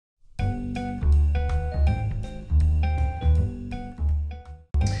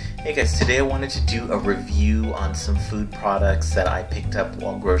Hey guys, today I wanted to do a review on some food products that I picked up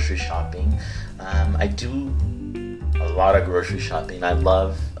while grocery shopping. I do a lot of grocery shopping. I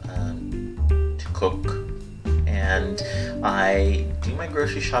love to cook, and I do my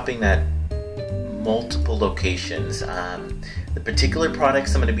grocery shopping at multiple locations. The particular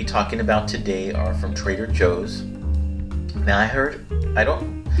products I'm going to be talking about today are from Trader Joe's. Now I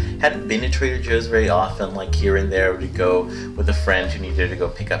hadn't been to Trader Joe's very often, like here and there to go with a friend who needed to go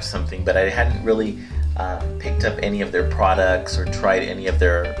pick up something, but I hadn't really picked up any of their products or tried any of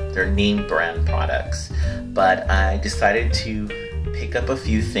their name brand products. But I decided to pick up a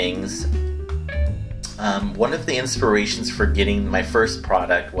few things. One of the inspirations for getting my first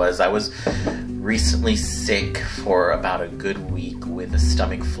product was I was recently sick for about a good week with a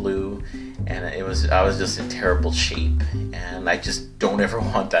stomach flu, and I was just in terrible shape, and I just don't ever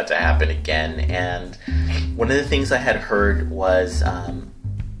want that to happen again. And one of the things I had heard was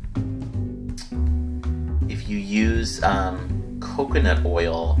if you use coconut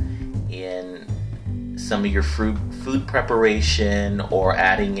oil in some of your food preparation or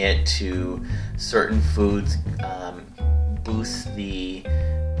adding it to certain foods, boosts the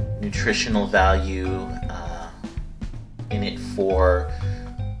nutritional value in it for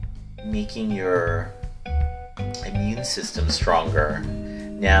making your immune system stronger.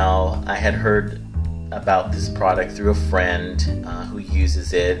 Now, I had heard about this product through a friend who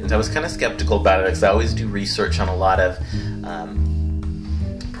uses it, and I was kind of skeptical about it because I always do research on a lot of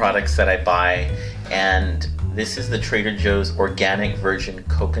products that I buy, and this is the Trader Joe's organic virgin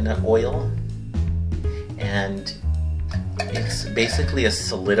coconut oil, and it's basically a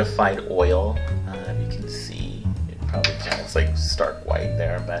solidified oil. You can see, it probably can, it's like stark white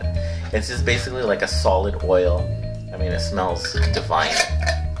there, but it's just basically like a solid oil. I mean, it smells divine.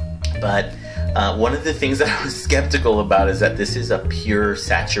 But one of the things that I was skeptical about is that this is a pure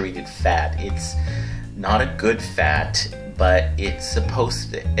saturated fat. It's not a good fat, but it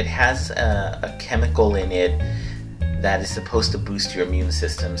has a chemical in it that is supposed to boost your immune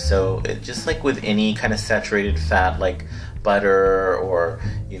system. So just like with any kind of saturated fat, like butter or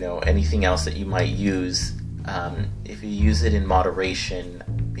anything else that you might use, if you use it in moderation,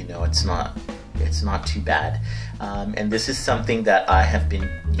 it's not too bad. And this is something that I have been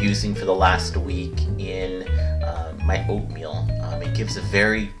using for the last week in my oatmeal. It gives a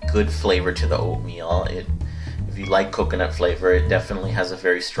very good flavor to the oatmeal. If you like coconut flavor, it definitely has a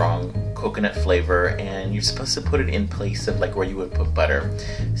very strong coconut flavor, and you're supposed to put it in place of like where you would put butter.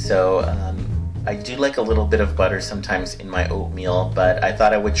 So I do like a little bit of butter sometimes in my oatmeal, but I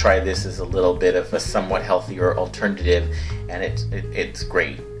thought I would try this as a little bit of a somewhat healthier alternative, and it's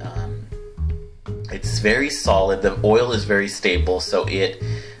great. It's very solid. The oil is very stable, so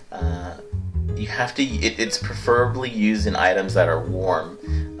it's preferably used in items that are warm,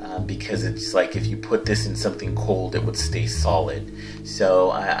 because it's like if you put this in something cold, it would stay solid.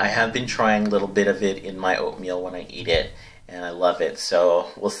 So I have been trying a little bit of it in my oatmeal when I eat it, and I love it. So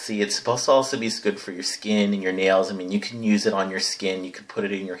we'll see. It's supposed to also be good for your skin and your nails. I mean, you can use it on your skin, you can put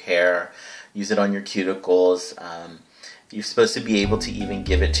it in your hair, use it on your cuticles. You're supposed to be able to even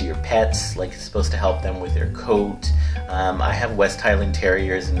give it to your pets, like it's supposed to help them with their coat. I have West Highland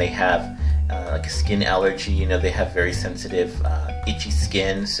Terriers, and they have like a skin allergy. They have very sensitive, itchy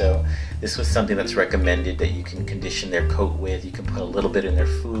skin. So this was something that's recommended that you can condition their coat with. You can put a little bit in their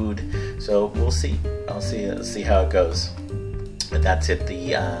food. So we'll see. I'll see how it goes. But that's it.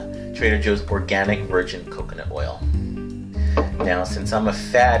 The Trader Joe's organic virgin coconut oil. Now, since I'm a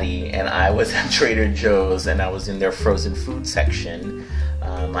fatty and I was at Trader Joe's and I was in their frozen food section,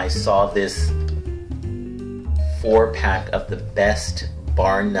 I saw this 4-pack of the best,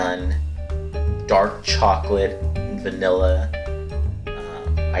 bar none, dark chocolate and vanilla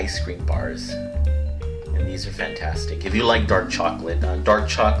ice cream bars. And these are fantastic. If you like dark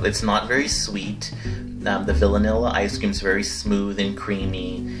chocolate's not very sweet. The vanilla ice cream is very smooth and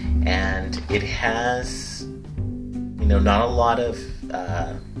creamy, and it has not a lot of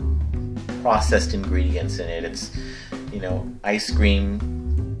processed ingredients in it. It's ice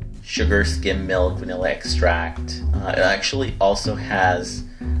cream, sugar, skim milk, vanilla extract. It actually also has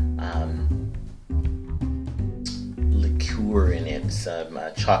liqueur in it, some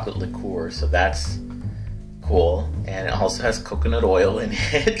chocolate liqueur, so that's cool. And it also has coconut oil in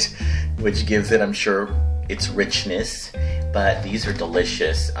it, which gives it, I'm sure, its richness. But these are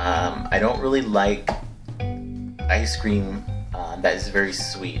delicious. I don't really like ice cream that is very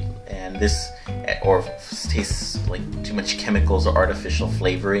sweet, and this or tastes like too much chemicals or artificial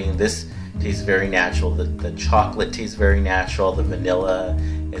flavoring. This tastes very natural. The chocolate tastes very natural. The vanilla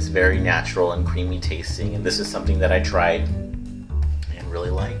is very natural and creamy tasting, and this is something that I tried and really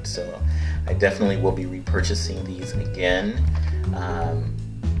liked. So I definitely will be repurchasing these again.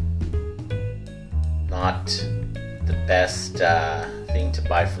 Not the best thing to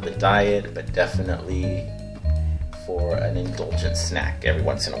buy for the diet, but definitely for an indulgent snack every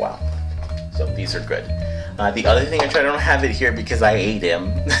once in a while. So these are good. The other thing I tried, I don't have it here because I ate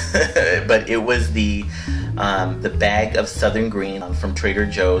him, but it was the bag of southern green from Trader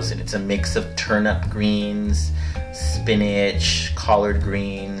Joe's, and it's a mix of turnip greens, spinach, collard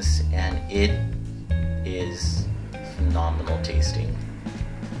greens, and it is phenomenal tasting.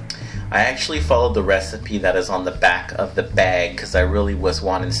 I actually followed the recipe that is on the back of the bag because I really was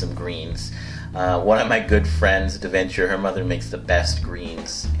wanting some greens. One of my good friends, DeVenture, her mother makes the best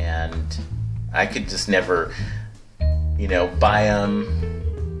greens, and I could just never, you know, buy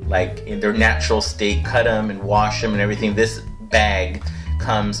them like in their natural state, cut them and wash them and everything. This bag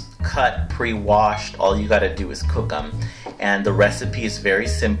comes cut, pre-washed. All you gotta do is cook them. And the recipe is very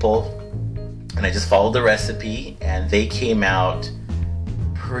simple. And I just followed the recipe and they came out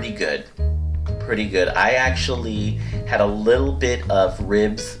pretty good. Pretty good. I actually had a little bit of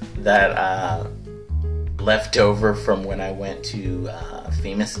ribs that left over from when I went to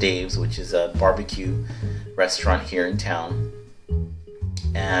Famous Dave's, which is a barbecue restaurant here in town.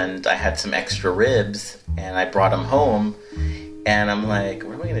 And I had some extra ribs and I brought them home, and I'm like,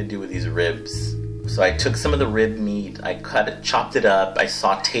 what am I gonna do with these ribs? So I took some of the rib meat, I cut it, chopped it up, I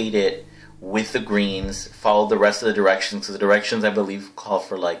sauteed it with the greens, followed the rest of the directions, because the directions I believe call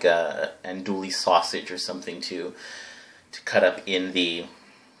for like a andouille sausage or something to cut up in the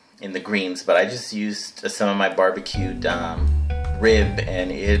greens. But I just used some of my barbecued rib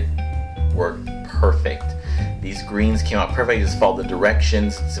and it worked perfect. These greens came out perfect. I just followed the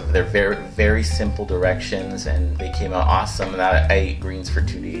directions. So they're very, very simple directions and they came out awesome. And I ate greens for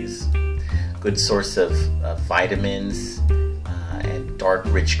 2 days. Good source of vitamins. And dark,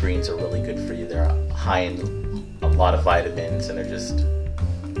 rich greens are really good for you. They're high in a lot of vitamins and they're just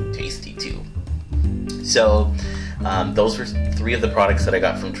tasty too. So those were 3 of the products that I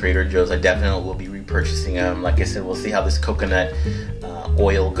got from Trader Joe's. I definitely will be repurchasing them. Like I said, we'll see how this coconut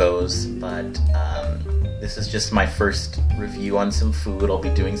oil goes, but this is just my first review on some food. I'll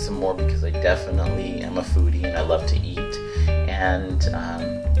be doing some more because I definitely am a foodie and I love to eat. And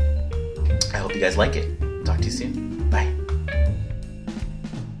I hope you guys like it. Talk to you soon. Bye.